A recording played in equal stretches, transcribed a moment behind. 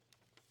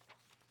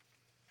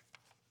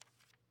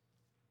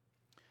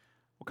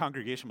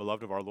congregation,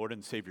 beloved of our Lord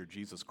and Savior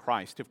Jesus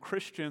Christ, if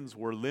Christians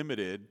were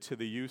limited to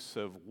the use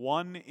of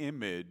one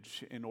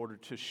image in order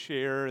to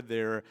share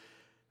their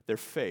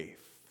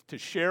faith, to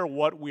share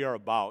what we are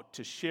about,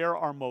 to share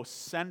our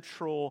most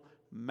central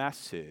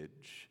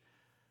message,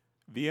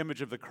 the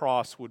image of the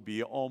cross would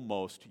be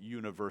almost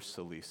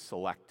universally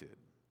selected.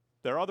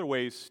 There are other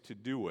ways to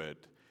do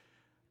it,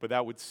 but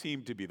that would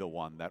seem to be the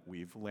one that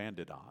we've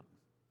landed on,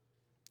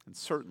 and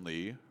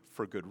certainly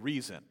for good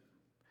reason.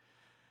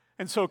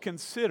 And so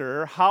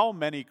consider how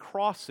many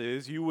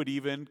crosses you would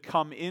even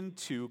come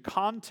into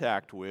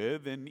contact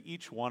with in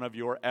each one of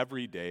your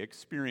everyday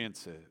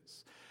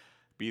experiences.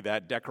 Be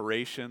that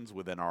decorations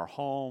within our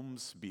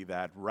homes, be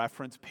that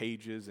reference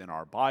pages in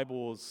our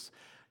Bibles,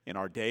 in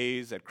our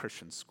days at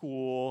Christian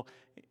school,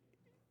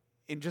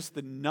 in just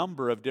the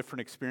number of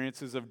different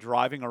experiences of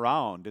driving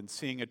around and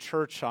seeing a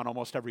church on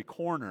almost every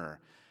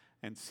corner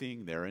and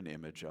seeing there an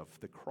image of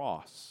the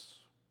cross.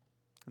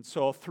 And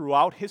so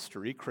throughout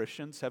history,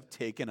 Christians have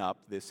taken up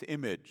this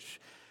image.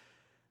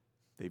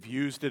 They've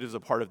used it as a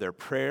part of their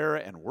prayer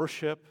and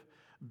worship.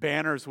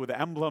 Banners with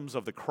emblems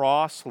of the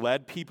cross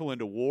led people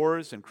into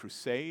wars and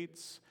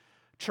crusades.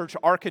 Church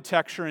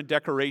architecture and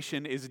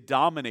decoration is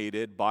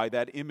dominated by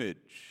that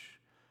image,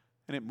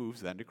 and it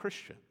moves then to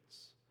Christians.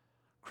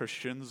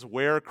 Christians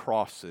wear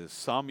crosses.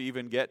 Some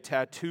even get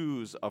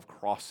tattoos of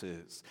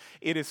crosses.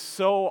 It is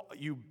so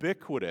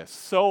ubiquitous,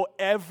 so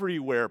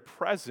everywhere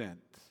present,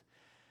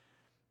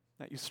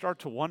 that you start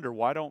to wonder,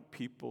 why don't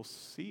people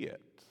see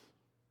it?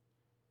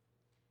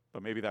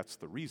 But maybe that's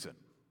the reason.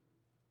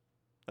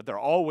 That they're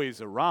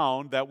always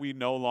around that we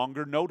no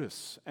longer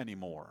notice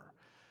anymore.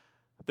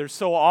 They're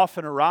so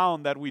often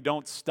around that we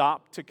don't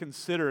stop to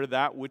consider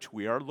that which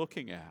we are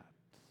looking at.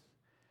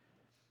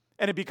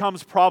 And it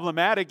becomes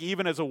problematic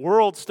even as a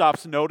world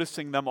stops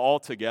noticing them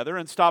altogether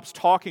and stops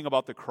talking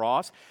about the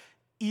cross,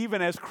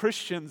 even as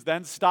Christians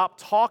then stop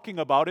talking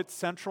about its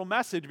central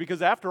message,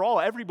 because after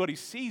all, everybody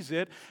sees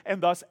it, and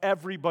thus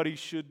everybody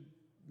should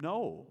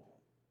know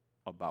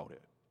about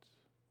it.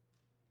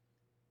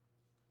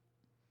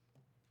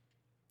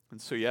 And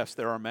so yes,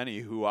 there are many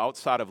who,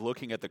 outside of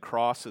looking at the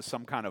cross as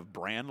some kind of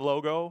brand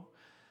logo,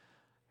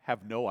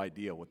 have no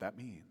idea what that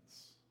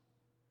means.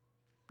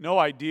 No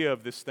idea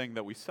of this thing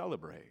that we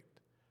celebrate.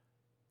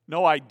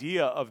 No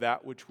idea of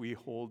that which we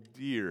hold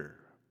dear.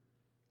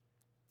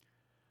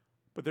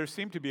 But there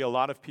seem to be a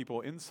lot of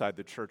people inside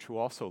the church who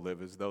also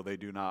live as though they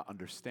do not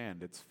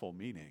understand its full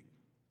meaning.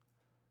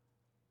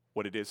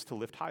 What it is to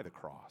lift high the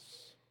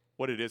cross.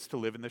 What it is to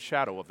live in the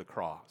shadow of the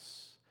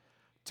cross.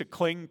 To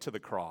cling to the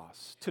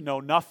cross. To know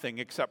nothing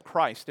except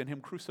Christ and Him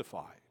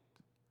crucified.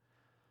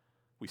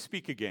 We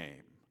speak a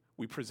game.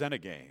 We present a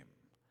game.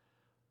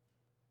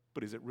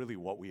 But is it really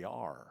what we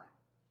are?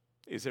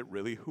 Is it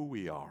really who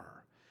we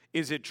are?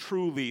 Is it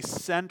truly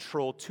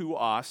central to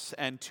us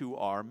and to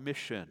our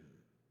mission?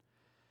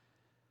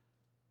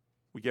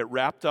 We get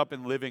wrapped up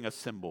in living a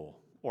symbol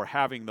or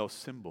having those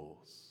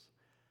symbols,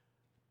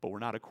 but we're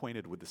not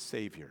acquainted with the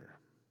Savior,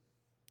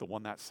 the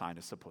one that sign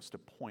is supposed to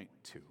point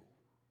to.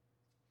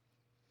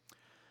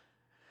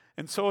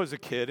 And so as a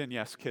kid, and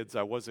yes, kids,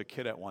 I was a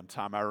kid at one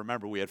time, I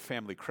remember we had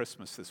family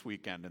Christmas this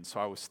weekend, and so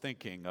I was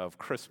thinking of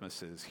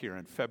Christmases here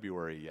in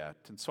February yet.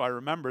 And so I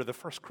remember the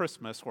first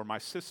Christmas where my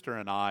sister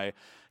and I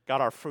got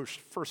our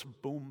first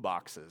boom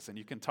boxes, and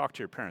you can talk to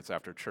your parents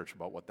after church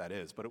about what that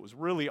is, but it was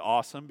really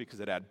awesome because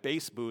it had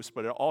bass boost,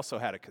 but it also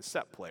had a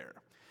cassette player.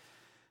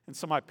 And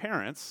so my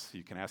parents,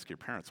 you can ask your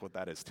parents what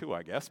that is too,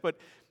 I guess, but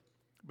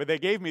they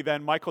gave me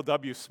then Michael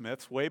W.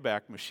 Smith's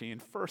Wayback Machine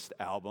first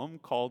album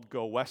called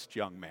Go West,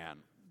 Young Man.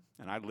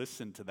 And I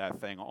listened to that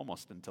thing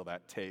almost until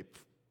that tape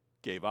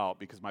gave out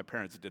because my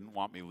parents didn't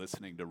want me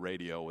listening to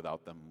radio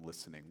without them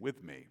listening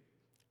with me.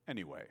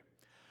 Anyway,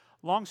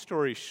 long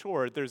story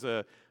short, there's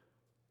a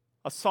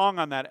song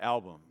on that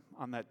album,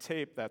 on that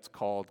tape, that's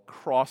called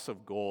Cross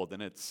of Gold,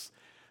 and it's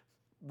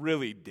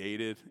really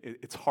dated.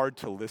 It's hard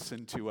to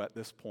listen to at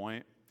this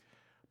point.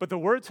 But the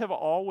words have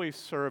always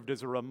served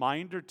as a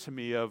reminder to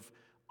me of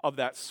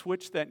that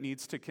switch that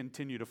needs to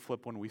continue to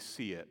flip when we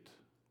see it,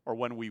 or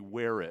when we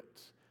wear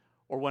it,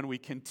 or when we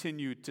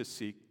continue to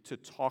seek to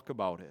talk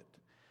about it.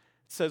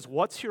 It says,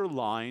 what's your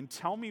line?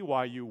 Tell me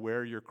why you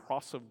wear your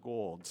cross of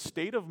gold.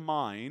 State of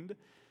mind,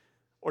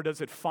 or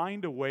does it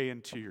find a way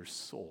into your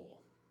soul?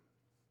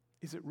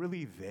 Is it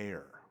really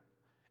there?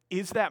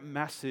 Is that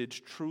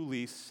message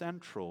truly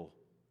central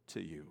to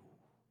you?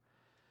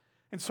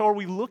 And so are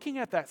we looking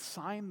at that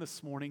sign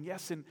this morning?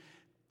 Yes,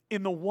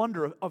 in the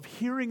wonder of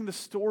hearing the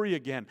story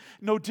again,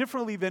 no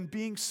differently than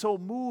being so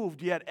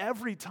moved, yet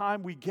every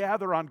time we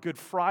gather on Good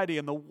Friday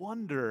in the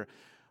wonder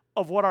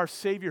of what our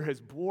Savior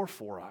has bore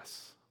for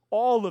us,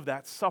 all of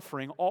that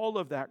suffering, all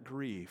of that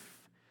grief,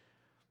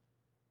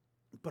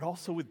 but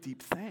also with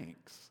deep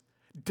thanks.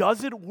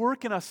 Does it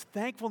work in us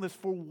thankfulness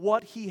for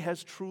what He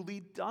has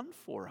truly done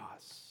for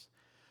us?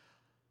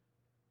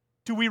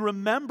 Do we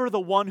remember the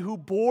one who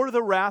bore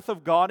the wrath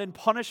of God in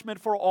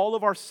punishment for all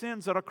of our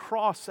sins at a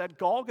cross at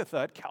Golgotha,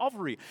 at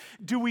Calvary?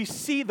 Do we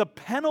see the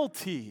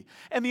penalty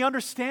and the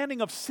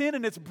understanding of sin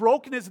and its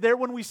brokenness there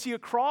when we see a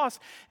cross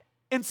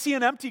and see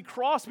an empty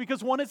cross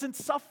because one isn't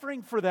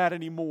suffering for that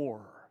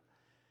anymore?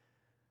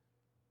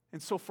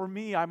 And so for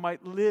me, I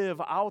might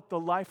live out the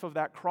life of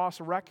that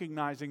cross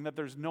recognizing that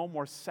there's no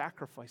more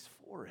sacrifice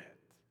for it.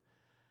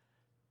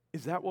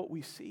 Is that what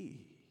we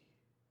see?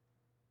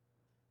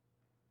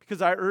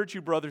 Because I urge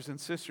you, brothers and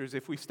sisters,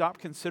 if we stop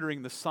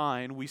considering the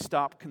sign, we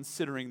stop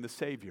considering the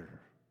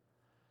Savior.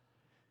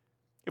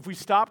 If we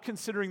stop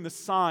considering the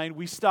sign,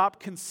 we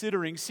stop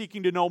considering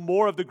seeking to know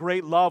more of the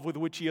great love with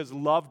which He has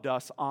loved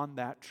us on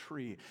that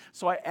tree.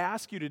 So I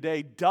ask you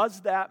today,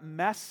 does that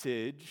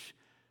message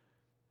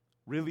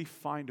really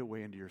find a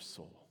way into your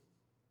soul?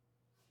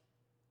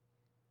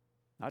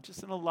 Not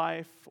just in a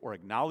life or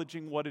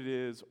acknowledging what it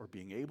is or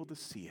being able to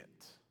see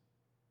it,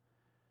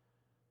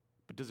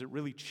 but does it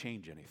really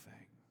change anything?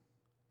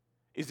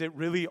 Is it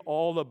really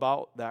all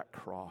about that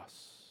cross?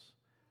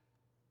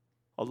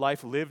 A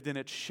life lived in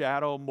its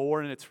shadow,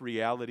 more in its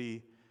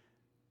reality,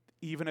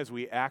 even as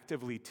we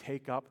actively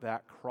take up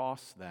that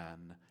cross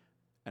then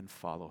and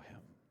follow Him.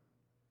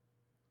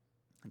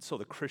 And so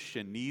the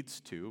Christian needs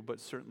to,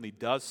 but certainly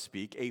does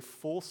speak, a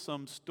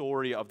fulsome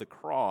story of the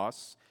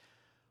cross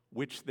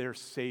which their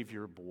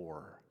Savior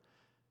bore.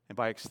 And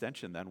by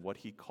extension then, what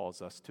He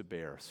calls us to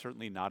bear.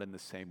 Certainly not in the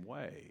same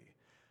way,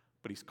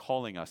 but He's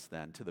calling us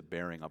then to the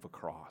bearing of a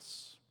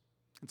cross.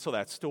 And so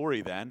that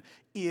story then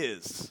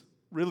is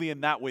really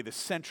in that way the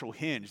central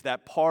hinge,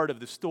 that part of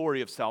the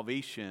story of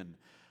salvation,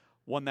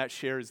 one that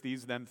shares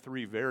these then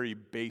three very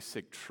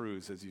basic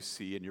truths as you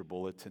see in your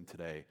bulletin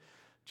today.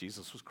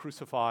 Jesus was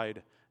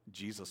crucified,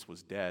 Jesus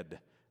was dead,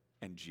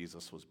 and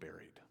Jesus was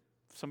buried.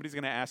 If somebody's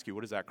going to ask you,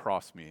 what does that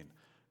cross mean?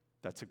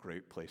 That's a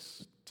great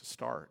place to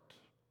start.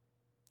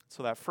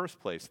 So that first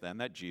place then,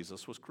 that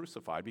Jesus was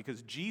crucified,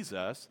 because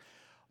Jesus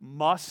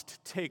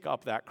must take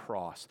up that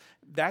cross.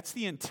 That's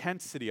the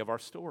intensity of our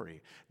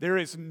story. There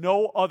is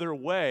no other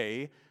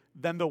way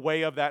than the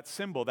way of that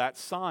symbol, that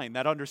sign,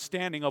 that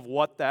understanding of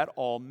what that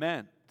all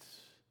meant.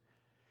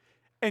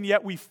 And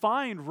yet we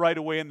find right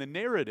away in the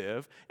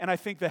narrative, and I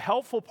think the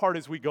helpful part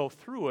as we go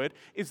through it,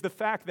 is the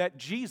fact that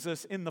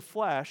Jesus in the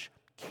flesh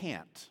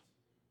can't.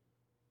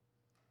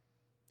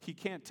 He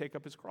can't take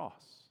up His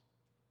cross.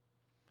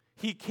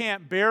 He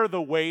can't bear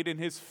the weight in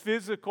His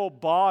physical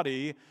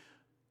body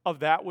of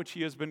that which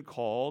He has been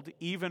called,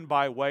 even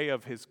by way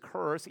of His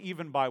curse,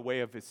 even by way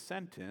of His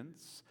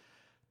sentence,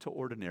 to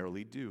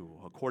ordinarily do.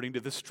 According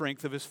to the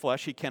strength of His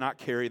flesh, He cannot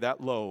carry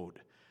that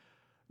load.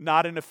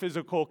 Not in a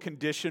physical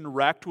condition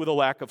wrecked with a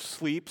lack of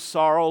sleep,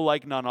 sorrow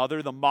like none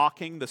other, the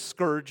mocking, the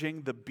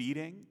scourging, the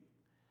beating.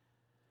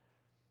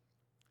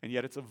 And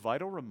yet it's a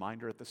vital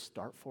reminder at the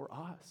start for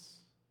us.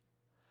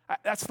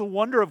 That's the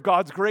wonder of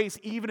God's grace,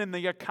 even in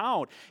the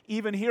account.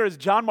 Even here, as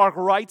John Mark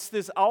writes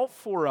this out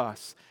for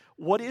us,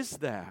 what is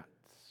that?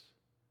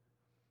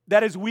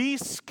 That as we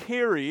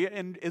carry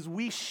and as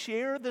we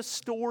share the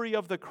story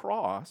of the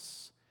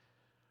cross,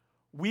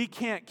 we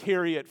can't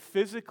carry it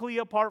physically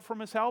apart from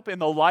His help. In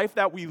the life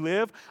that we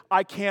live,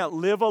 I can't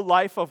live a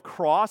life of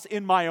cross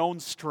in my own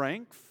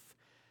strength.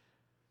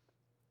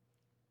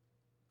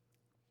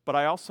 But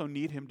I also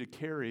need Him to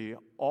carry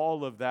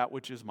all of that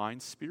which is mine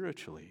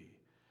spiritually.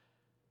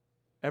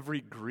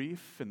 Every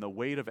grief and the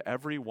weight of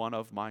every one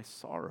of my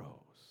sorrows.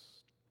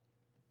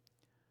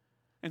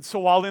 And so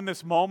while in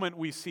this moment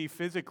we see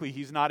physically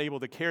He's not able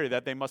to carry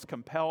that, they must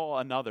compel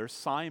another,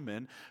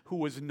 Simon, who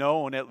was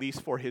known at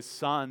least for his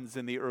sons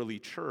in the early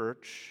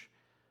church.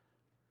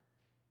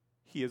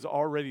 He is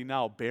already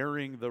now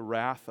bearing the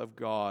wrath of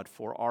God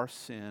for our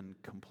sin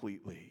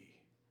completely.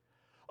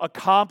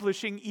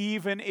 Accomplishing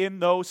even in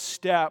those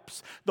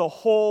steps the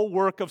whole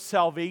work of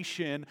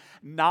salvation,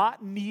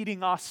 not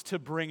needing us to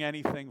bring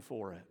anything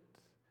for it.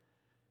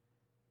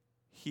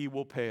 He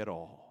will pay it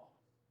all.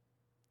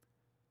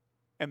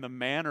 And the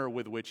manner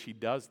with which He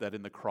does that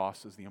in the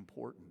cross is the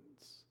importance.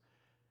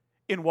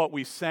 In what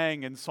we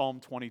sang in Psalm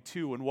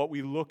 22 and what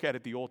we look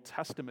at the Old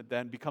Testament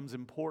then becomes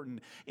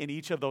important in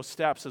each of those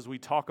steps as we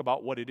talk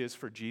about what it is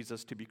for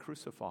Jesus to be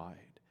crucified.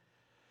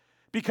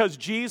 Because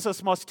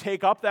Jesus must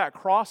take up that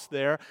cross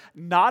there,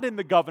 not in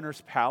the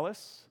governor's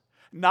palace,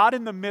 not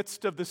in the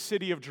midst of the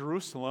city of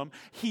Jerusalem.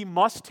 He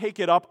must take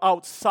it up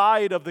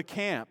outside of the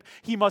camp.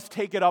 He must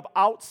take it up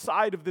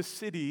outside of the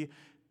city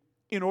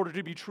in order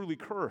to be truly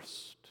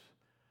cursed,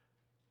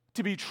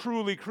 to be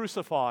truly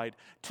crucified,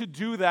 to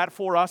do that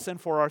for us and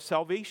for our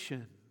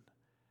salvation.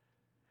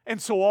 And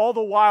so all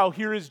the while,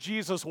 here is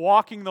Jesus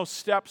walking those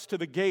steps to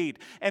the gate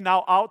and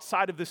now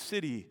outside of the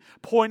city,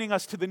 pointing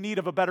us to the need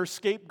of a better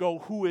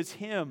scapegoat who is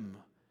Him,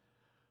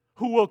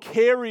 who will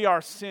carry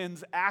our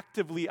sins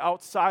actively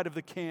outside of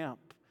the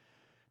camp,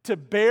 to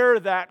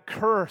bear that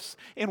curse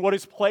in what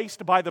is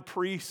placed by the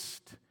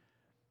priest,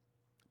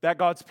 that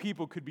God's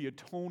people could be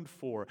atoned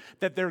for,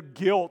 that their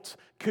guilt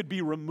could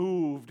be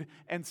removed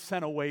and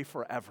sent away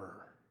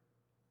forever.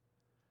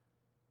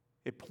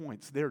 It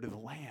points there to the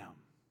Lamb.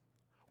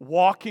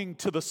 walking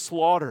to the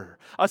slaughter,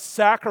 a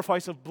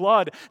sacrifice of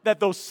blood, that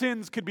those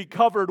sins could be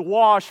covered,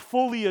 washed,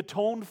 fully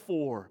atoned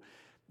for,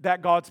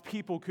 that God's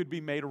people could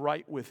be made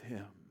right with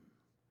him.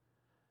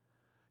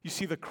 You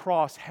see, the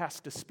cross has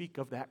to speak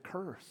of that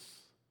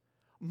curse.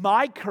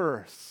 My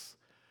curse.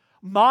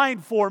 Mine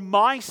for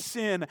my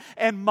sin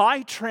and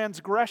my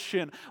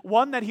transgression.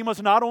 One that he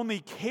must not only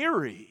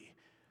carry,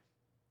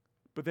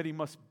 but that he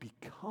must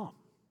become.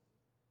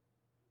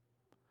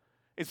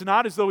 It's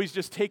not as though he's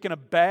just taken a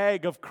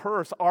bag of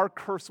curse, our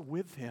curse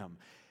with him.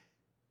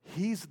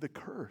 He's the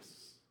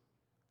curse.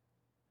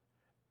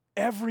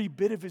 Every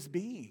bit of his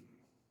being.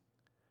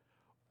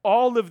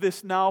 All of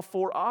this now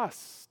for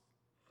us.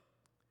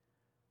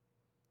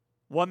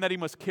 One that he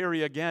must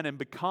carry again and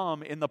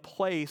become in the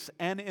place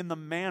and in the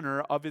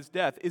manner of his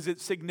death. Is it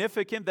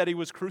significant that he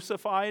was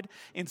crucified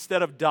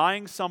instead of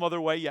dying some other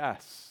way?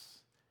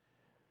 Yes.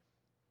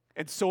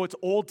 And so it's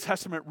Old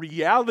Testament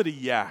reality,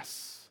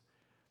 yes.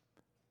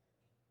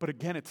 But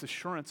again, it's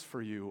assurance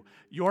for you.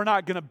 You're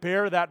not going to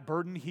bear that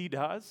burden he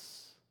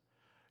does.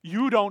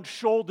 You don't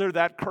shoulder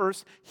that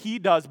curse he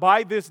does.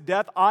 By this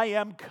death, I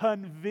am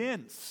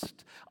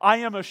convinced, I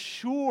am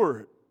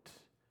assured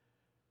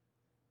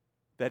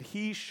that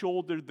he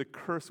shouldered the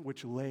curse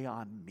which lay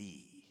on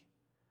me,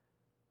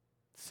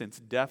 since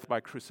death by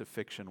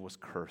crucifixion was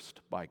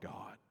cursed by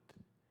God.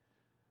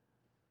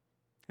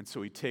 And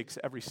so he takes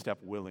every step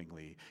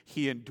willingly.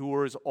 He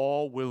endures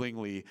all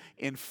willingly,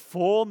 in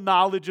full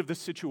knowledge of the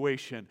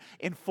situation,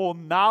 in full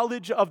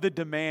knowledge of the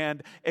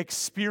demand,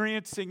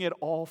 experiencing it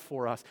all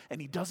for us.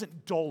 And he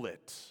doesn't dull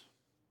it.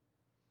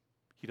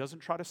 He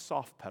doesn't try to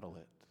soft pedal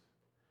it.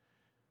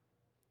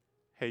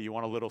 Hey, you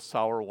want a little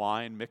sour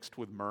wine mixed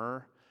with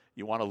myrrh?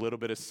 You want a little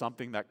bit of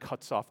something that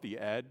cuts off the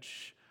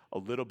edge? A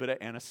little bit of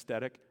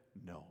anesthetic?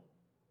 No.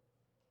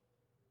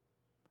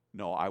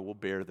 No, I will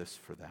bear this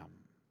for them.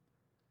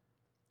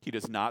 He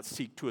does not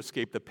seek to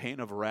escape the pain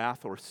of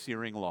wrath or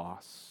searing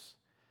loss,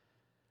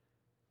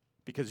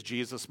 because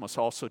Jesus must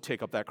also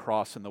take up that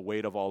cross and the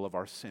weight of all of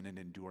our sin and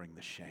enduring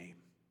the shame.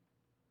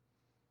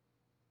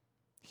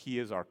 He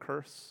is our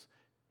curse.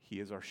 He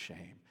is our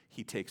shame.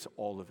 He takes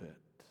all of it.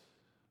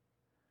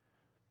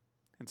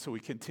 And so we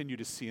continue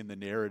to see in the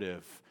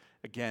narrative,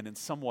 again, in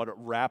somewhat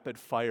rapid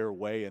fire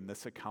way in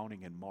this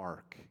accounting in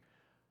Mark,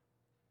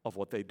 of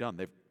what they've done.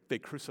 They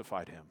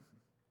crucified him.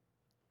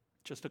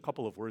 Just a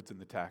couple of words in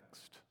the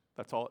text.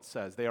 That's all it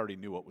says. They already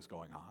knew what was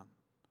going on.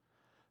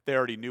 They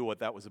already knew what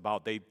that was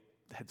about. They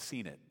had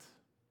seen it.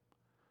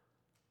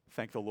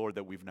 Thank the Lord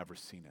that we've never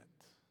seen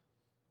it.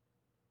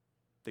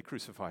 They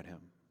crucified him.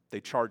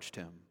 They charged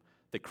him.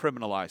 They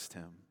criminalized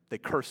him. They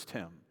cursed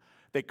him.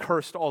 They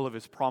cursed all of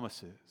his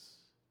promises.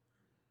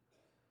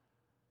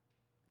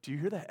 Do you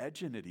hear the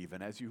edge in it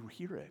even as you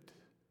hear it,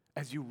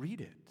 as you read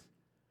it?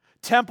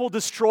 Temple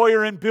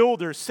destroyer and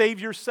builder,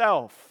 save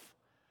yourself.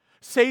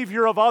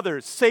 Savior of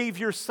others, save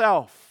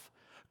yourself.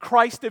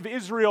 Christ of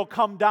Israel,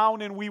 come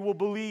down and we will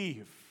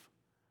believe.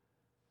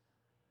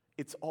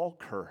 It's all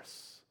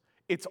curse.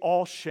 It's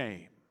all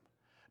shame.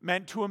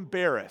 Meant to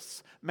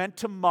embarrass, meant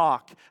to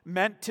mock,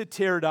 meant to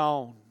tear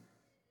down.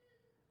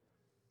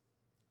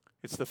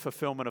 It's the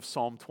fulfillment of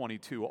Psalm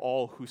 22.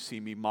 All who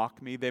see me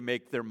mock me. They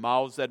make their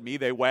mouths at me.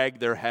 They wag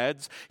their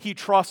heads. He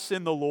trusts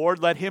in the Lord.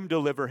 Let him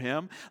deliver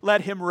him.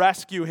 Let him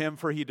rescue him,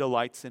 for he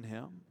delights in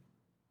him.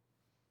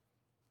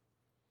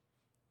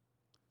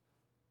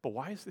 But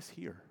why is this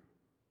here?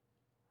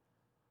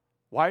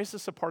 Why is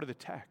this a part of the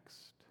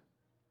text?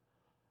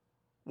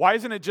 Why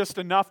isn't it just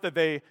enough that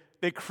they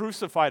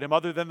crucified him,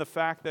 other than the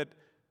fact that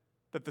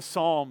the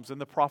Psalms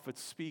and the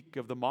prophets speak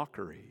of the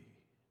mockery?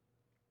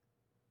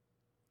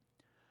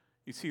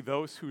 You see,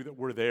 those who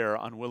were there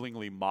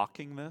unwillingly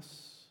mocking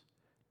this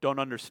don't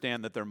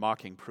understand that their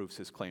mocking proves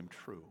his claim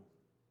true.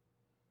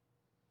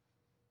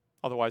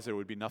 Otherwise, there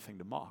would be nothing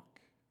to mock.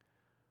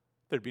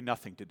 There'd be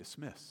nothing to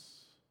dismiss.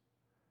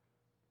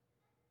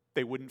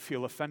 They wouldn't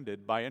feel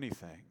offended by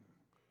anything.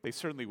 They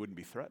certainly wouldn't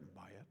be threatened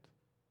by it.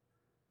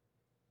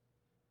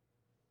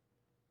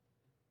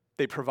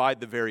 They provide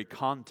the very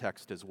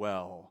context as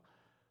well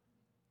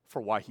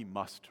for why he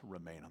must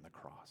remain on the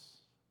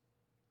cross.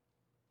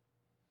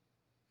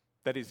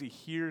 That as he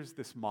hears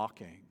this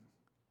mocking,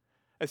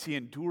 as he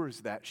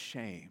endures that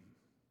shame,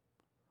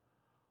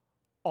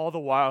 all the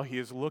while he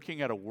is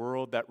looking at a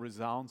world that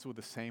resounds with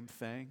the same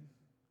thing,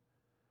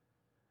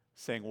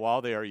 saying,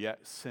 while they are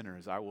yet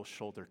sinners, I will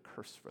shoulder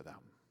curse for them,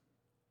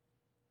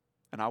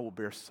 and I will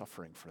bear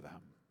suffering for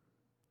them,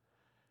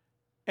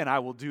 and I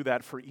will do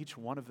that for each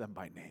one of them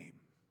by name.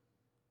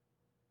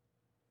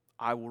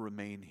 I will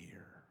remain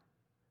here.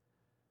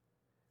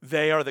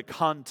 They are the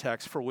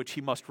context for which he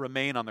must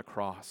remain on the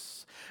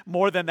cross.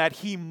 More than that,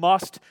 he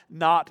must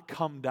not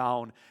come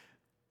down.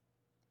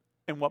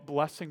 And what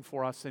blessing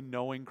for us in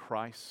knowing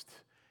Christ,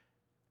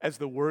 as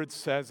the word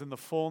says, in the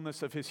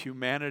fullness of his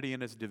humanity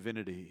and his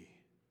divinity,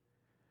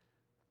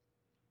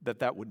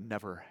 that would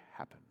never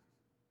happen.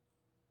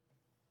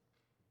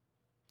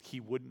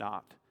 He would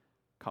not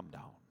come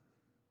down.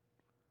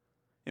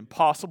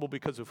 Impossible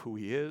because of who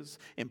he is.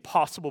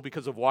 Impossible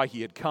because of why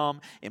he had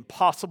come.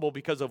 Impossible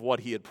because of what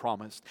he had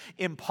promised.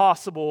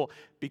 Impossible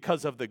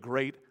because of the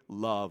great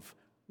love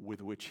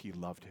with which he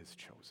loved his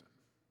chosen.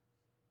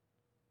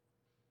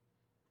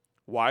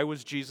 Why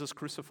was Jesus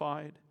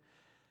crucified?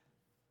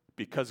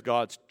 Because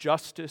God's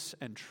justice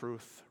and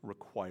truth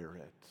require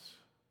it.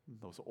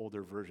 Those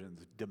older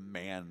versions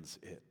demands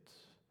it.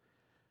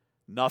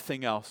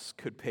 Nothing else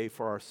could pay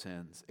for our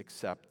sins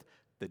except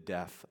the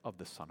death of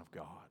the Son of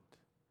God.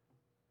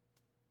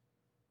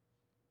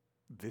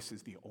 This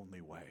is the only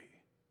way.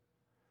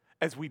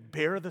 As we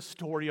bear the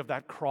story of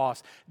that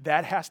cross,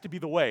 that has to be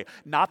the way.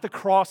 Not the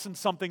cross in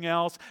something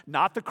else,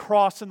 not the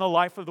cross in the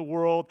life of the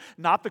world,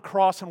 not the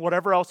cross in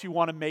whatever else you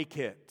want to make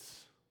it.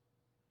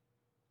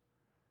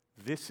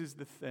 This is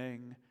the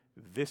thing,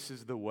 this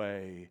is the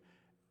way,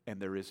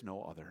 and there is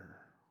no other.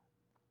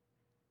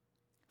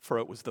 For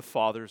it was the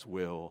Father's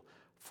will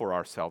for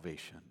our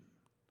salvation.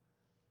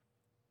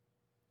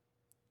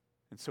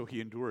 And so he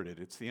endured it.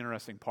 It's the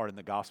interesting part in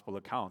the gospel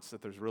accounts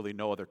that there's really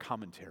no other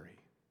commentary.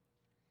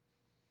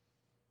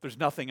 There's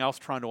nothing else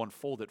trying to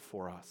unfold it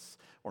for us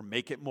or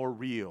make it more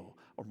real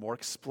or more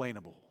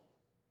explainable.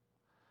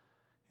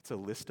 It's a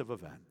list of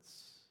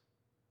events.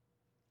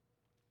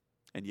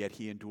 And yet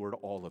he endured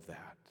all of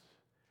that,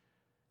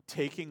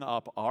 taking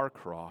up our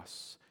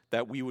cross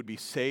that we would be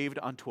saved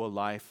unto a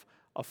life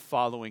of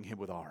following him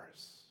with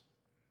ours,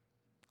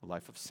 a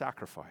life of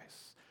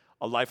sacrifice,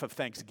 a life of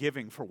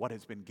thanksgiving for what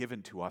has been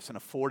given to us and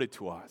afforded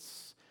to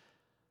us.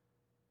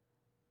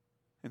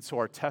 And so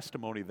our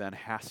testimony then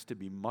has to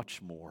be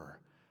much more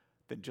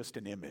than just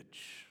an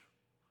image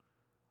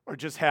or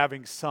just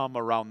having some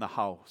around the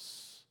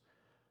house,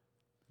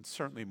 and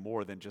certainly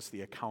more than just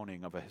the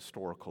accounting of a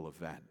historical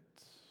event.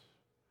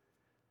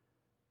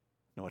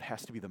 No, it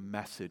has to be the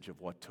message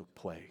of what took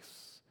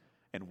place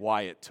and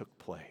why it took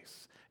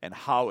place and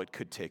how it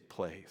could take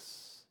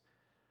place.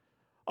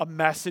 A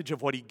message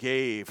of what he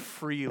gave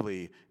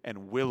freely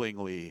and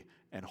willingly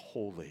and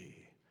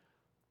wholly.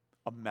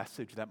 A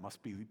message that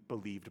must be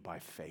believed by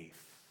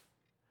faith.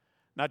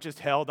 Not just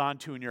held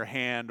onto in your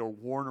hand or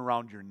worn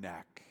around your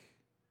neck.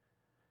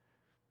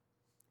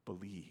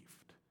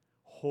 Believed.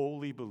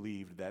 Wholly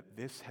believed that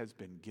this has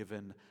been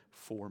given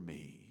for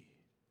me.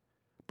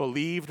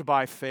 Believed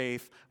by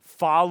faith,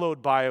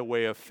 followed by a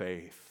way of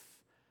faith.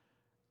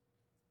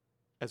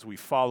 As we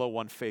follow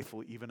one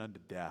faithful even unto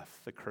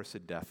death, the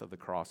cursed death of the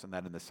cross, and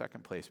that in the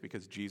second place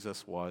because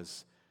Jesus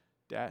was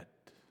dead.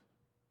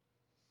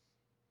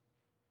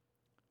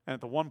 And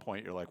at the one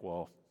point you're like,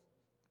 well,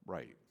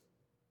 right.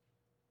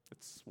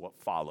 It's what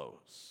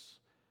follows.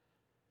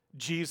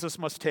 Jesus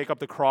must take up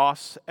the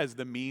cross as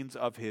the means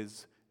of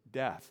his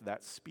death.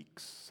 That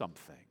speaks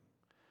something.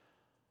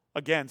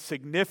 Again,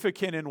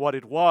 significant in what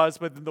it was,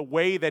 but in the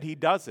way that he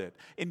does it,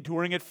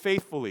 enduring it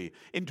faithfully,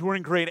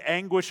 enduring great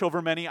anguish over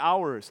many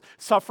hours,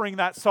 suffering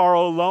that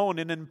sorrow alone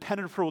in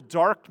impenetrable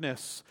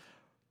darkness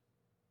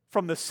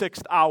from the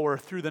 6th hour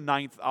through the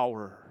 9th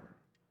hour,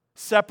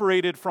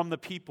 separated from the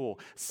people,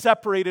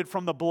 separated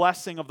from the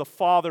blessing of the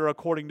Father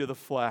according to the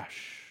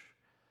flesh.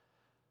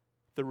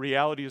 The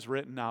reality is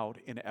written out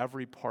in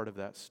every part of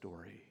that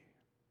story.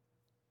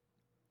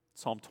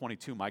 Psalm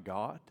 22, my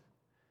God,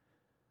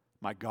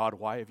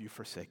 why have you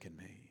forsaken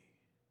me?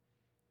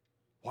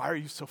 Why are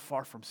you so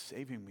far from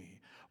saving me?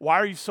 Why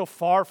are you so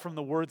far from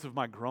the words of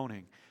my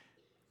groaning?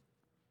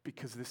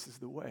 Because this is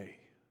the way.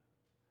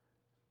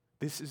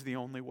 This is the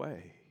only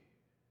way.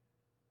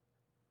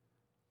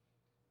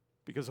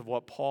 Because of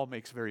what Paul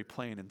makes very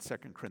plain in 2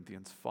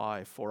 Corinthians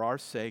 5. For our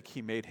sake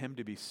he made him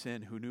to be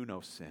sin who knew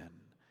no sin,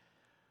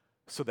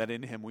 so that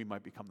in him we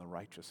might become the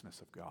righteousness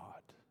of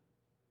God.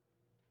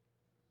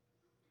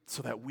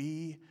 So that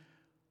we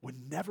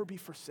would never be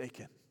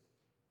forsaken.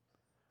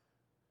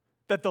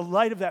 That the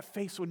light of that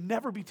face would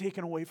never be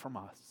taken away from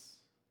us.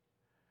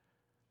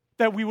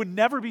 That we would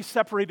never be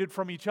separated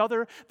from each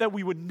other. That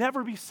we would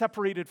never be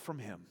separated from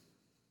him.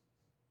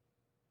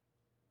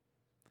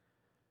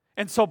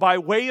 And so by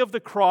way of the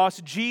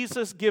cross,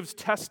 Jesus gives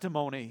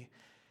testimony,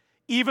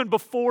 even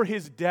before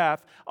his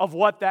death, of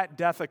what that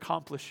death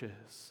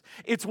accomplishes.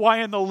 It's why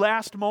in the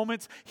last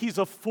moments, he's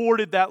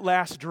afforded that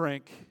last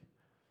drink.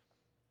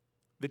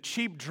 The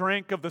cheap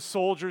drink of the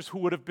soldiers who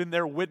would have been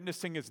there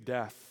witnessing his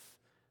death.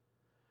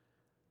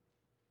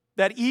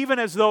 That even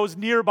as those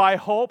nearby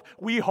hope,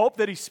 we hope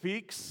that he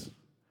speaks.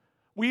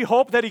 We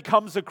hope that he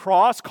comes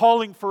across,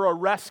 calling for a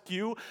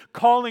rescue,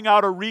 calling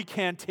out a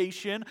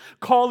recantation,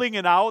 calling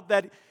it out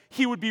that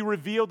he would be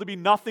revealed to be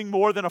nothing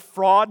more than a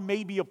fraud,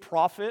 maybe a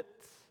prophet.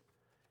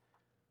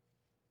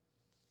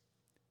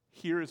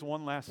 Here is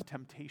one last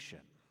temptation.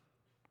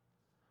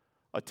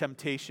 A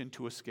temptation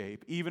to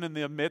escape, even in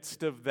the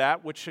midst of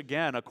that which,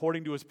 again,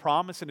 according to his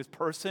promise and his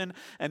person,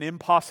 an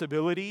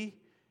impossibility.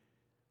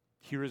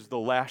 Here is the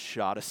last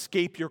shot.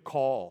 Escape your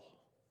call.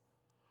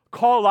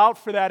 Call out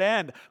for that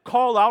end.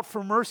 Call out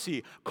for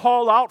mercy.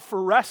 Call out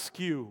for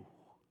rescue.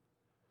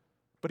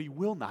 But he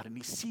will not, and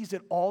he sees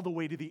it all the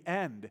way to the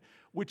end,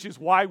 which is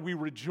why we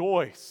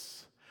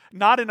rejoice.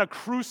 Not in a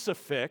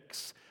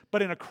crucifix,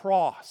 but in a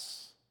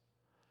cross.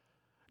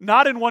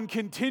 not in one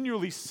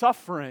continually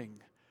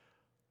suffering,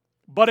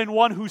 but in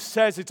one who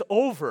says it's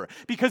over,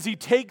 because he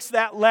takes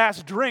that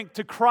last drink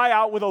to cry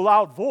out with a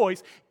loud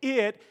voice,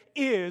 "It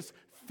is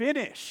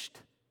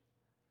finished."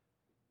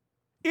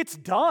 It's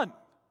done.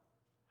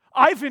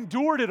 I've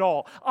endured it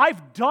all.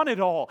 I've done it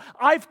all.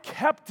 I've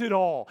kept it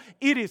all.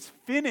 It is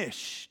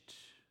finished.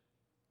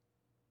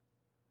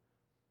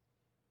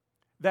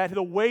 That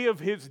the way of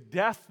his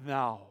death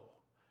now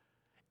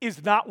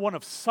is not one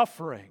of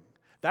suffering.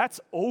 That's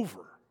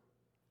over.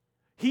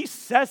 He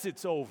says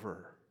it's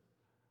over.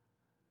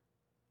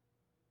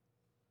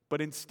 But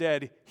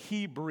instead,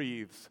 he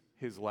breathes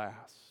his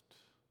last.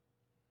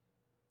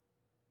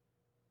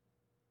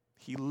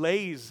 He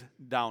lays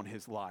down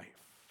his life.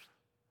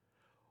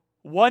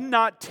 One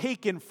not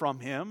taken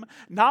from him,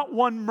 not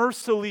one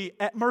mercifully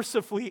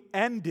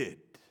ended,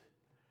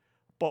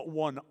 but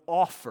one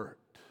offered.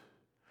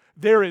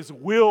 There is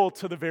will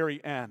to the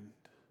very end.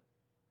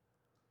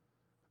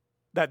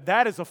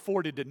 That is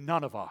afforded to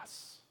none of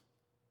us.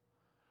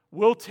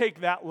 We'll take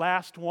that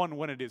last one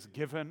when it is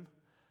given,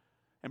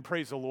 and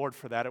praise the Lord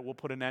for that. It will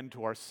put an end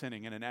to our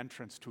sinning and an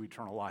entrance to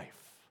eternal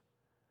life.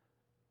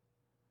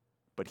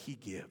 But he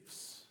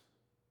gives.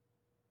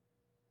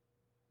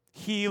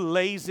 He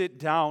lays it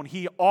down.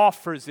 He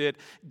offers it,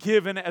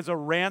 given as a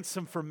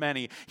ransom for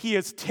many. He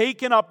has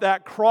taken up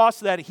that cross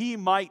that he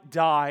might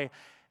die,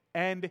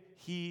 and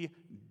he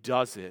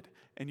does it.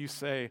 And you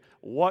say,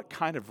 what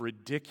kind of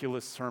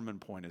ridiculous sermon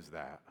point is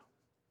that?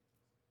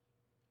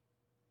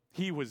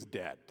 He was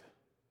dead.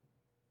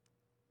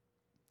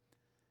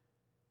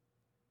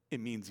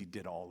 It means he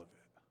did all of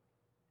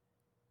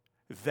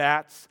it.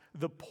 That's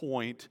the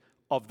point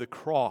of the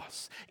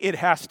cross. It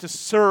has to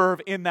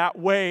serve in that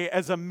way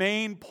as a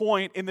main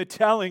point in the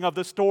telling of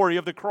the story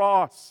of the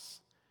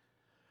cross.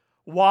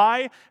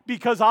 Why?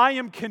 Because I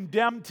am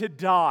condemned to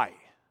die.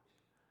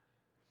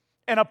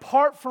 And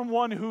apart from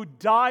one who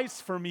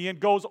dies for me and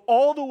goes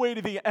all the way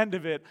to the end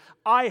of it,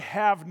 I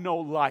have no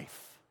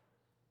life.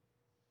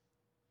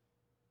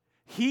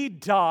 He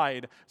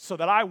died so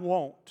that I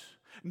won't.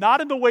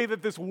 Not in the way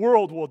that this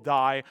world will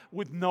die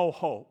with no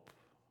hope.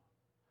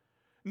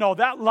 No,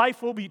 that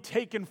life will be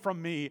taken from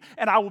me,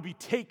 and I will be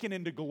taken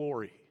into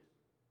glory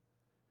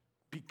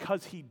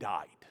because he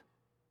died.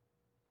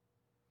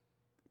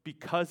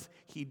 Because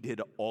he did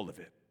all of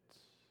it.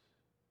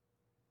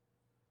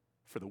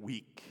 For the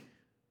weak,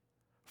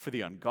 for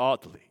the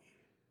ungodly.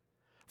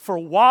 For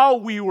while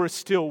we were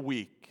still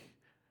weak,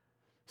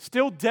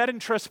 still dead in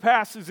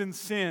trespasses and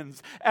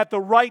sins, at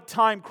the right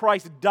time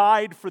Christ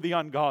died for the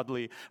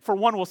ungodly. For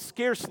one will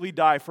scarcely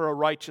die for a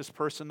righteous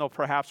person, though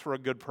perhaps for a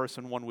good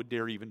person one would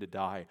dare even to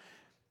die.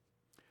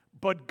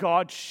 But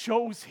God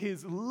shows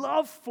his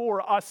love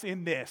for us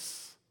in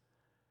this.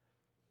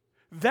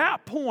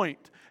 That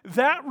point,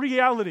 that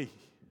reality.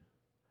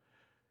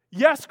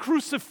 Yes,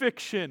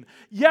 crucifixion.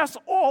 Yes,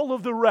 all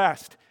of the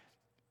rest.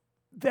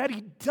 That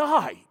he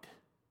died.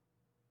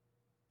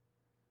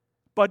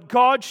 But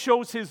God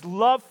shows his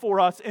love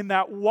for us in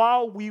that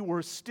while we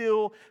were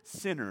still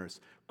sinners,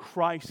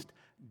 Christ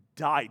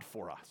died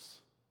for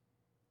us.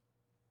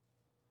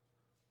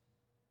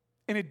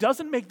 And it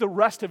doesn't make the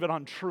rest of it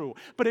untrue,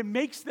 but it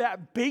makes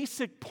that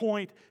basic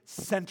point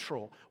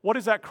central. What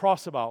is that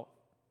cross about?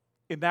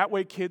 In that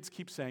way, kids,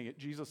 keep saying it.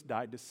 Jesus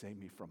died to save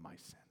me from my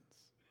sins.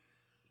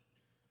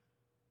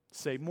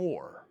 Say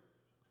more,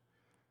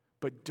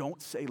 but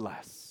don't say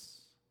less.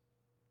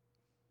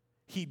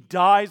 He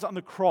dies on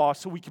the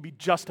cross so we can be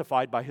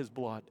justified by his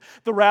blood.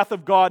 The wrath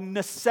of God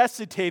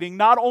necessitating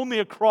not only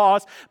a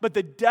cross, but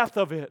the death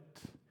of it.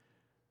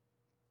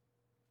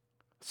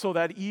 So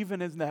that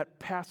even in that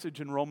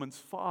passage in Romans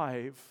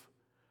 5,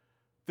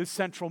 the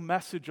central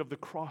message of the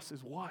cross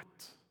is what?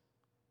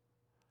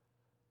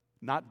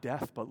 Not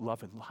death, but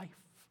love and life.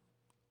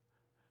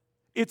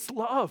 It's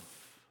love.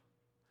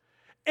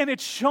 And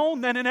it's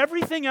shown then in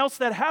everything else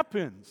that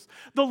happens.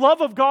 The love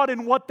of God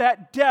and what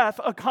that death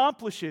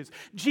accomplishes.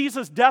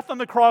 Jesus' death on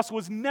the cross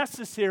was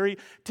necessary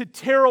to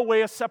tear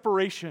away a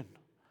separation.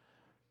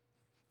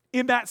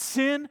 In that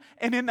sin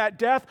and in that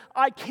death,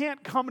 I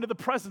can't come into the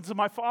presence of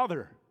my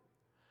Father.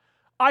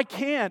 I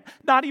can't,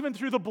 not even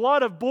through the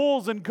blood of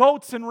bulls and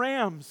goats and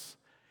rams.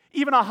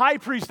 Even a high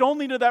priest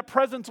only to that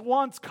presence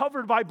once,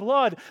 covered by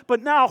blood,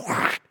 but now,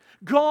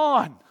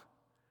 gone.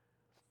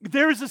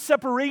 There's a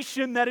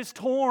separation that is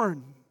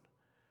torn.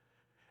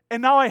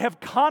 And now I have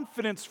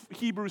confidence,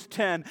 Hebrews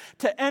 10,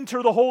 to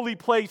enter the holy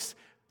place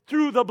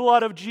through the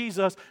blood of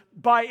Jesus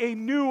by a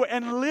new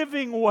and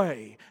living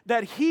way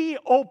that he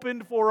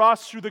opened for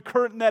us through the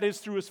curtain that is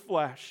through his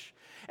flesh.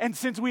 And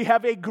since we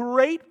have a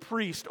great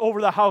priest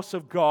over the house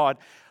of God,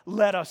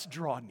 let us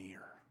draw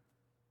near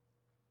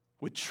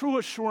with true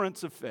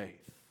assurance of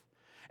faith,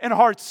 and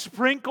hearts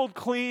sprinkled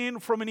clean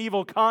from an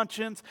evil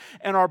conscience,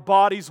 and our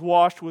bodies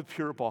washed with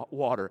pure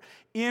water.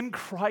 In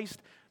Christ,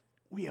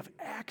 we have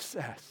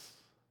access.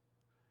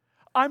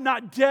 I'm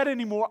not dead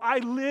anymore. I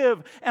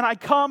live, and I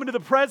come into the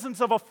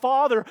presence of a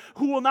Father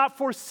who will not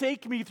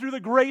forsake me through the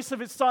grace of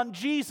his Son,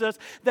 Jesus,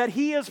 that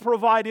he has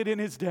provided in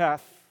his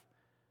death.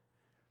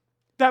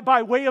 that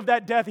by way of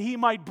that death he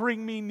might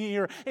bring me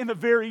near in the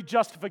very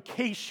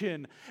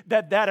justification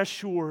that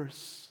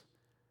assures.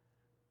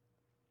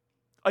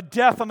 A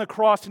death on the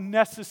cross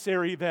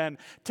necessary then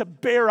to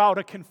bear out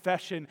a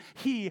confession.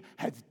 He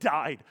has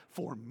died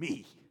for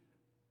me.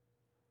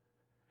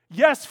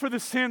 Yes, for the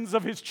sins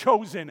of his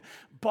chosen,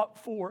 but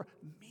for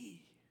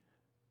me.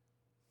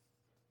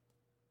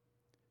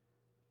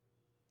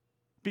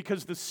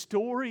 Because the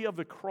story of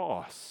the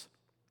cross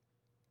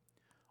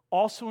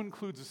also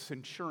includes a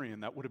centurion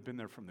that would have been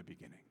there from the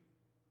beginning.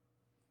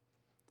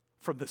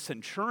 From the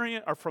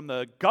centurion, or from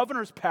the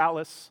governor's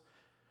palace,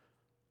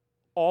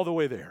 all the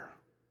way there.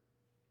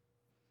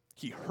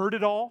 He heard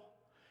it all.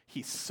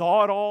 He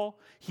saw it all.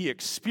 He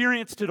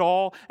experienced it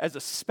all as a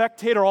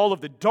spectator, all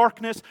of the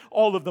darkness,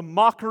 all of the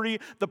mockery,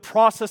 the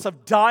process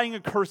of dying a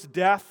cursed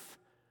death.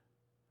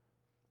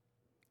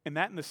 And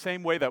that in the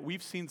same way that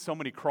we've seen so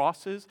many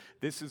crosses,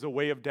 this is a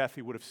way of death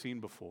he would have seen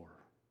before.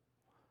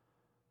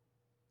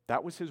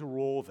 That was his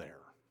role there.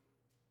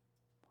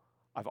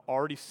 I've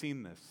already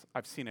seen this.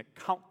 I've seen it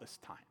countless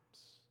times.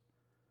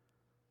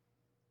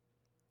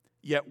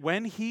 Yet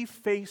when he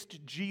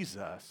faced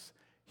Jesus,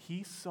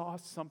 he saw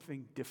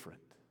something different.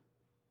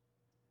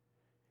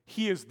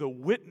 He is the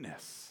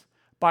witness,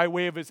 by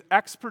way of his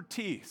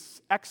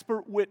expertise,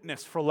 expert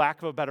witness, for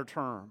lack of a better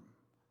term,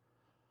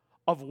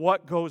 of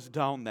what goes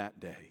down that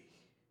day.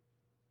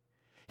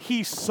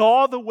 He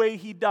saw the way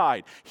he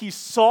died. He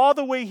saw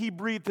the way he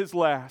breathed his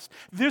last.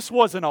 This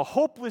wasn't a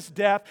hopeless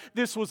death.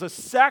 This was a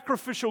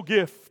sacrificial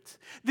gift.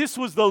 This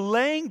was the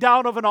laying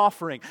down of an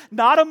offering,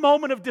 not a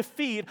moment of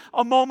defeat,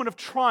 a moment of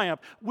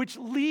triumph, which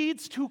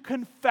leads to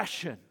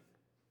confession.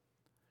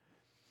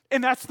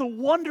 And that's the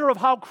wonder of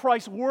how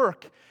Christ's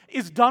work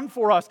is done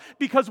for us,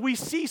 because we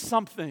see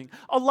something,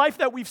 a life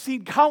that we've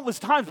seen countless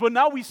times, but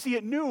now we see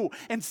it new,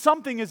 and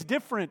something is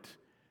different.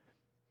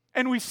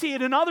 And we see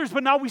it in others,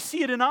 but now we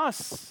see it in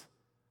us.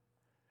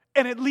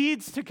 And it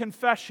leads to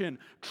confession.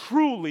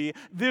 Truly,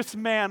 this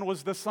man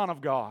was the Son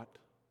of God.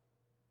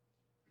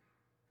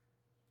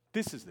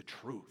 This is the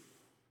truth.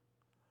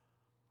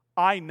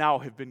 I now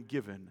have been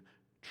given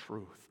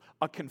truth.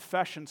 A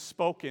confession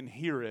spoken,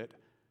 hear it,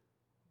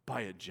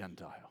 by a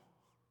Gentile.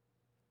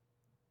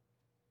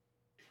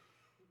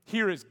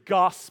 Here is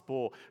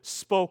gospel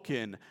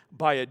spoken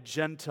by a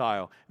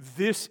Gentile.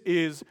 This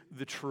is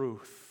the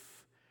truth.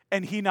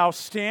 And he now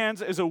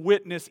stands as a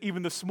witness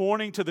even this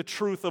morning to the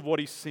truth of what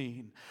he's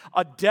seen.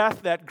 A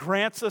death that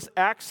grants us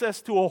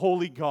access to a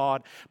holy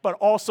God, but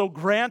also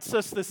grants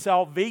us the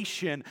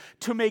salvation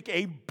to make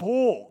a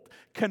bold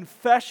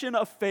confession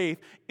of faith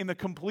in the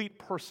complete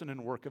person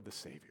and work of the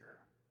Savior.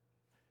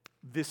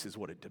 This is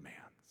what it demands.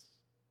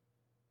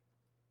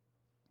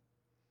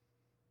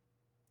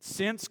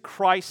 Since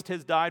Christ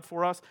has died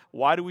for us,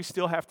 why do we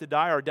still have to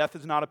die? Our death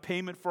is not a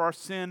payment for our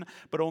sin,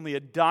 but only a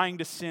dying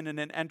to sin and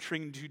an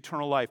entering into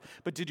eternal life.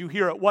 But did you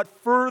hear it? What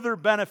further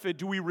benefit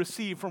do we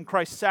receive from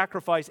Christ's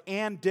sacrifice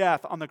and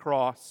death on the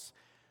cross?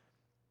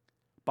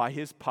 By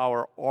his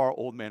power, our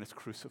old man is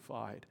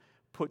crucified,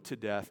 put to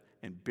death,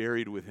 and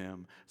buried with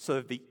him, so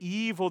that the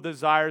evil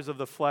desires of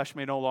the flesh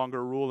may no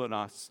longer rule in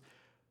us,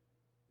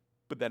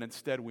 but that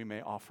instead we may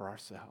offer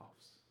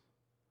ourselves.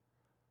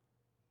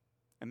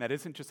 And that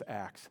isn't just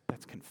acts,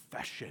 that's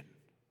confession.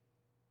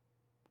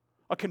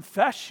 A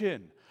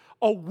confession,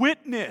 a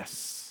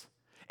witness,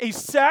 a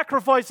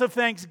sacrifice of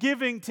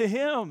thanksgiving to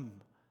him.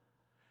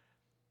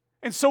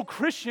 And so,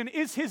 Christian,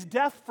 is his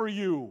death for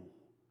you?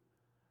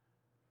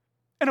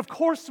 And of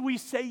course we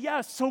say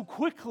yes so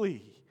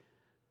quickly.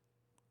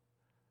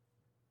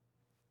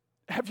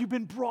 Have you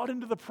been brought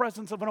into the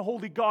presence of a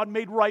holy God,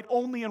 made right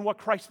only in what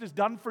Christ has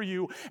done for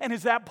you? And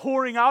is that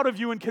pouring out of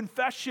you in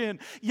confession?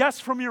 Yes,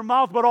 from your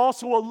mouth, but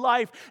also a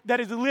life that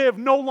is lived,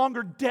 no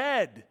longer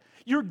dead.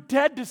 You're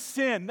dead to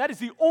sin. That is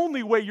the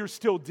only way you're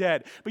still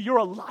dead. But you're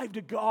alive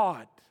to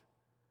God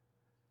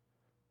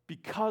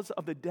because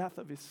of the death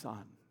of his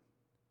Son.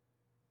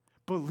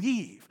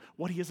 Believe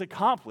what he has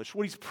accomplished,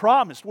 what he's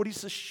promised, what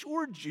he's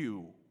assured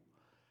you.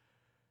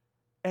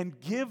 And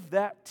give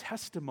that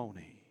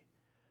testimony.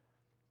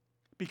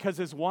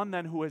 Because as one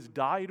then who has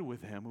died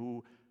with him,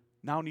 who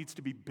now needs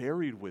to be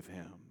buried with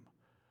him,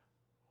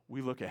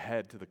 we look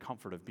ahead to the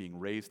comfort of being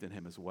raised in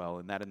him as well.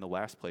 And that in the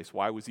last place,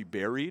 why was he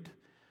buried?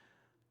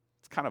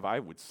 It's kind of, I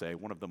would say,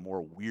 one of the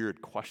more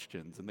weird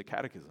questions in the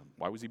catechism.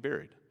 Why was he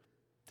buried?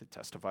 To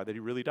testify that he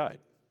really died.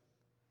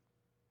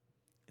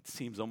 It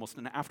seems almost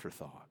an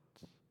afterthought.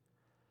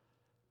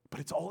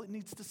 But it's all it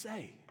needs to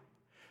say.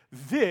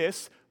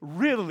 This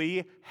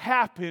really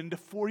happened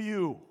for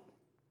you.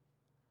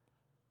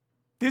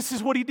 This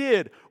is what he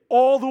did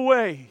all the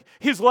way.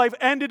 His life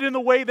ended in the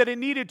way that it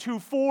needed to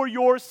for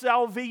your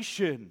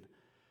salvation.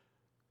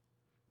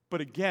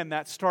 But again,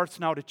 that starts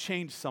now to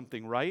change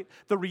something, right?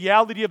 The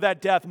reality of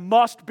that death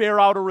must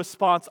bear out a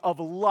response of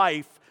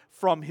life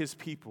from his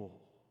people.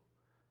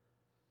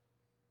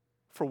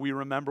 For we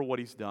remember what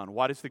he's done.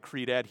 Why does the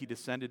creed add, he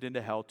descended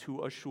into hell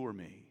to assure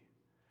me?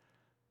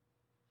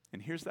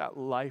 And here's that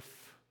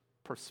life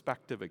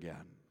perspective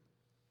again.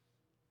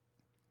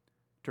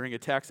 during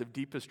attacks of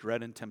deepest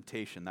dread and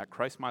temptation, that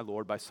Christ my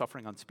Lord, by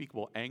suffering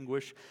unspeakable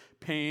anguish,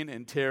 pain,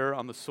 and terror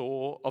on the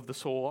soul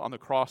on the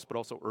cross, but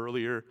also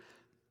earlier,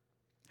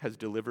 has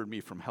delivered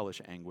me from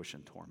hellish anguish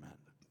and torment.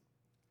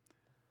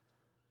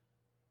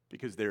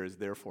 Because there is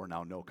therefore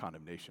now no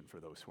condemnation for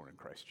those who are in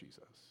Christ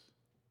Jesus.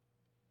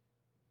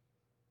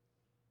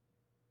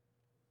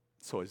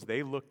 So as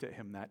they looked at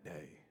him that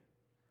day,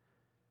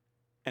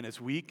 and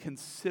as we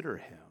consider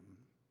him,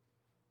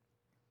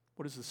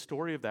 what is the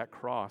story of that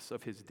cross,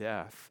 of his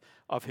death,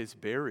 of his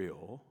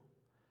burial,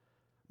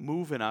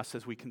 move in us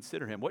as we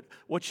consider him?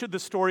 What should the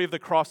story of the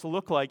cross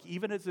look like,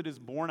 even as it is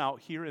borne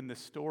out here in this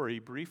story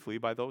briefly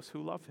by those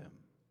who love him?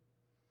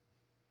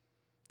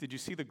 Did you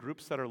see the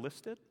groups that are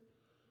listed?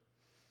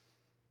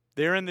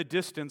 There in the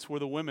distance were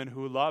the women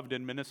who loved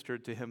and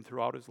ministered to him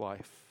throughout his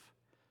life,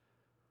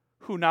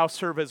 who now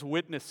serve as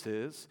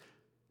witnesses,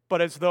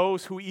 but as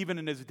those who even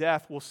in his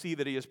death will see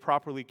that he is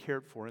properly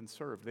cared for and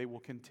served. They will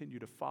continue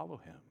to follow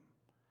him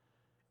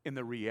in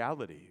the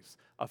realities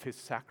of his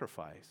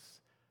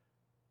sacrifice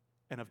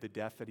and of the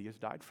death that he has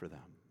died for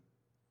them.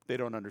 They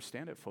don't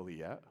understand it fully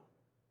yet.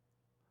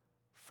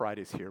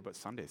 Friday's here, but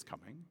Sunday's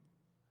coming.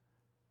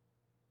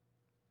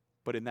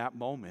 But in that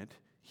moment,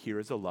 here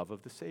is a love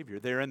of the Savior.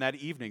 There in that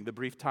evening, the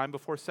brief time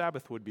before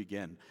Sabbath would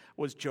begin,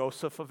 was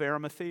Joseph of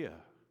Arimathea,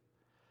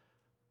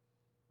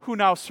 who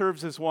now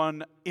serves as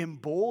one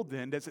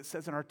emboldened, as it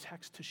says in our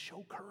text, to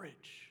show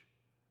courage.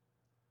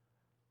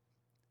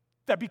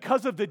 That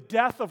because of the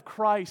death of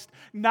Christ,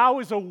 now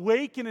is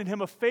awakened in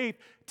him a faith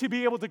to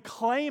be able to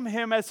claim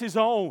him as his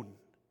own.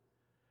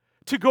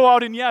 To go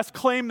out and, yes,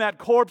 claim that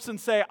corpse and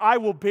say, I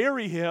will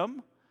bury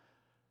him.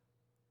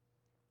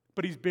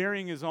 But he's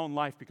burying his own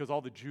life because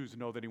all the Jews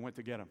know that he went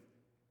to get him.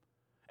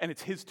 And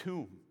it's his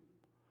tomb.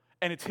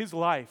 And it's his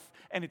life.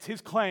 And it's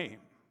his claim.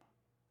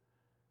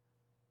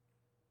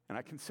 And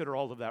I consider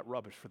all of that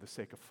rubbish for the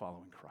sake of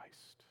following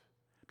Christ.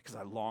 Because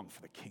I long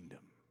for the kingdom.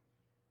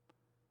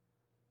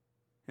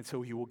 And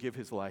so he will give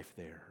his life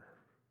there.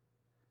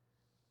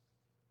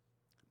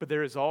 But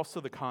there is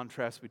also the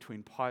contrast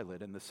between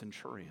Pilate and the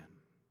centurion.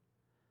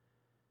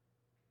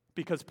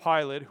 Because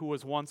Pilate, who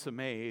was once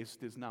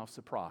amazed, is now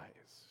surprised.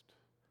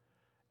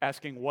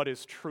 Asking what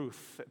is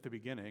truth at the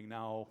beginning,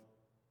 now,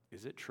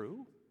 is it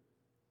true?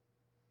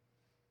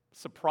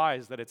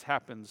 Surprised that it's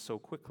happened so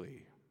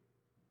quickly.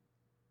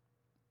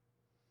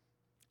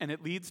 And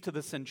it leads to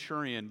the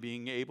centurion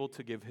being able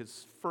to give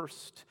his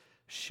first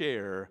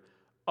share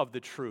of the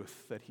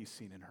truth that he's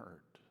seen and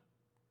heard.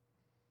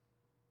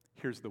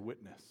 Here's the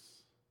witness.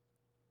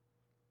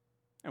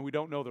 And we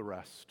don't know the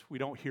rest. We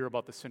don't hear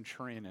about the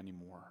centurion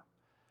anymore.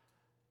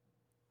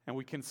 And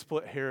we can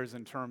split hairs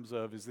in terms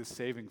of, is this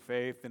saving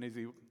faith? And is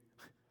he...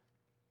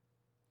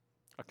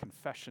 A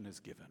confession is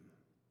given.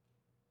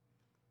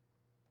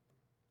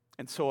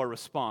 And so a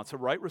response, a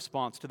right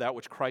response to that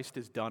which Christ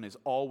has done is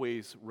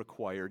always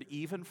required,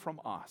 even from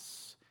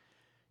us,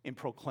 in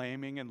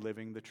proclaiming and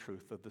living the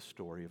truth of the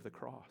story of the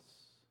cross.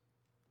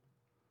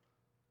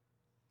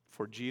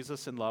 For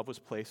Jesus in love was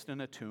placed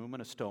in a tomb,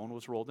 and a stone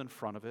was rolled in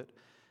front of it.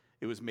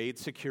 It was made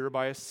secure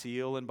by a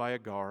seal and by a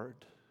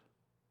guard.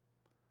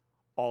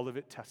 All of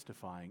it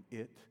testifying,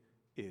 it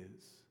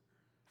is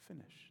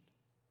finished.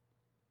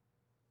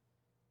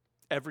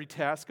 Every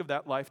task of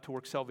that life to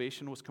work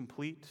salvation was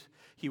complete.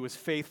 He was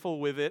faithful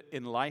with it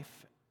in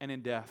life and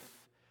in death,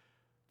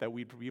 that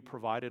we be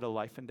provided a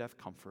life and death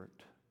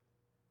comfort,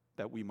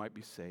 that we might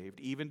be saved,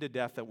 even to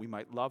death, that we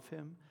might love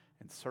him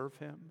and serve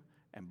him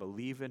and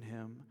believe in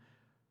him,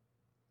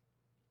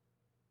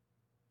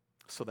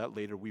 so that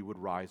later we would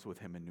rise with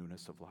him in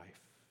newness of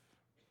life.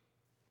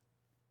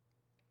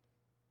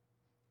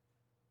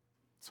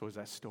 So is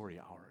that story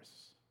ours?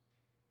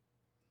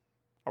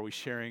 Are we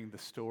sharing the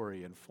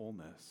story in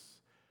fullness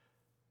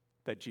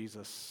that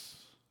Jesus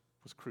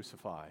was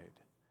crucified,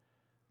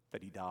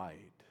 that he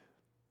died,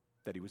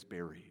 that he was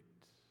buried?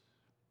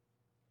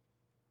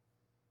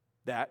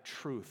 That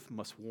truth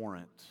must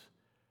warrant,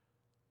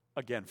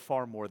 again,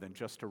 far more than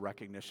just a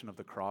recognition of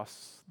the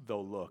cross,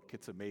 though look,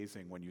 it's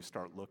amazing when you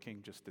start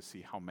looking just to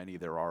see how many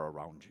there are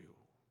around you.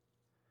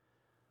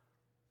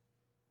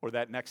 Or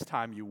that next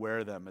time you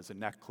wear them as a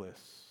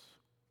necklace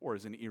or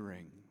as an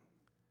earring.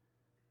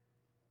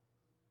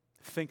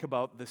 Think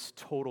about this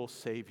total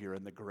Savior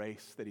and the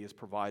grace that he has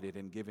provided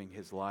in giving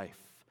his life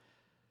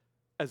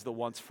as the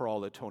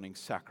once-for-all atoning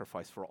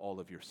sacrifice for all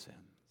of your sins.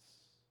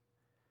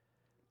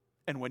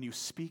 And when you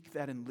speak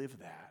that and live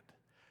that,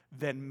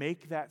 then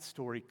make that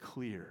story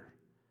clear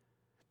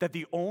that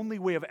the only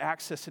way of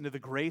access into the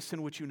grace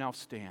in which you now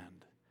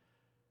stand,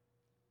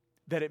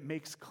 that it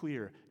makes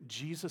clear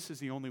Jesus is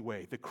the only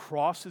way, the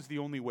cross is the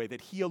only way,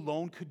 that he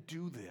alone could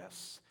do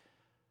this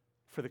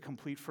for the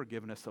complete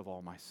forgiveness of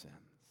all my sins.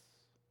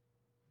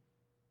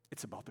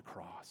 It's about the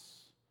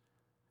cross.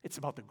 It's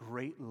about the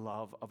great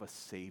love of a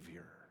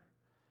Savior.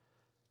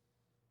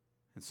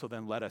 And so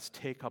then let us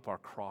take up our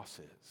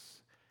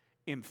crosses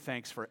in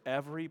thanks for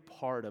every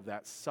part of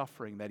that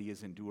suffering that he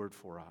has endured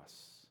for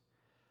us,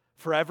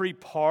 for every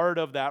part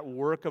of that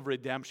work of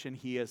redemption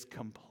he has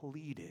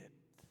completed,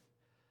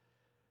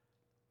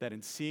 that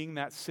in seeing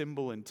that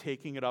symbol and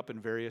taking it up in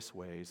various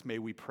ways, may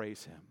we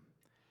praise him,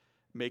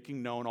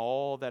 making known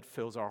all that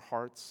fills our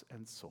hearts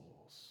and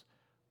souls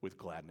with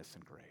gladness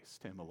and grace.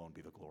 To him alone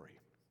be the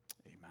glory.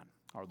 Amen.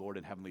 Our Lord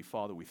and Heavenly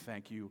Father, we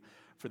thank you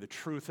for the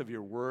truth of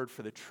your word,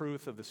 for the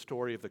truth of the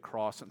story of the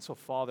cross. And so,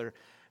 Father,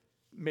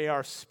 may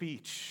our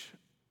speech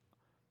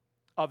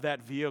of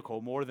that vehicle,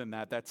 more than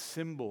that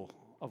symbol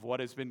of what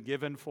has been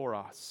given for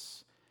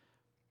us,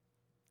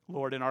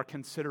 Lord, in our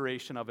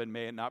consideration of it,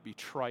 may it not be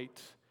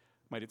trite,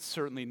 might it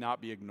certainly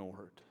not be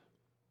ignored.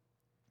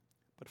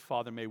 But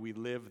Father, may we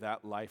live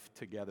that life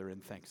together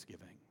in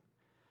thanksgiving.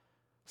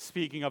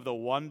 Speaking of the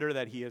wonder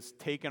that he has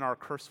taken our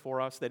curse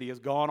for us, that he has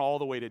gone all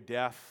the way to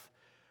death,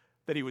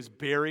 that he was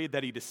buried,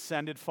 that he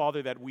descended,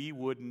 Father, that we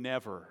would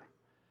never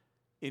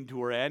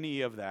endure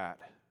any of that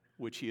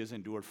which he has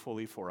endured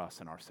fully for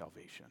us in our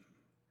salvation.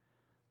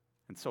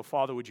 And so,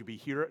 Father, would you be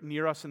here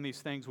near us in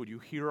these things? Would you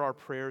hear our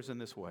prayers in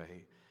this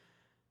way?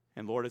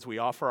 And Lord, as we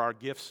offer our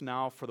gifts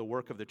now for the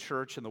work of the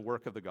church and the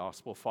work of the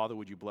gospel, Father,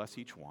 would you bless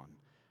each one?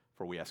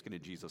 For we ask it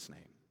in Jesus' name.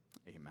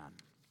 Amen.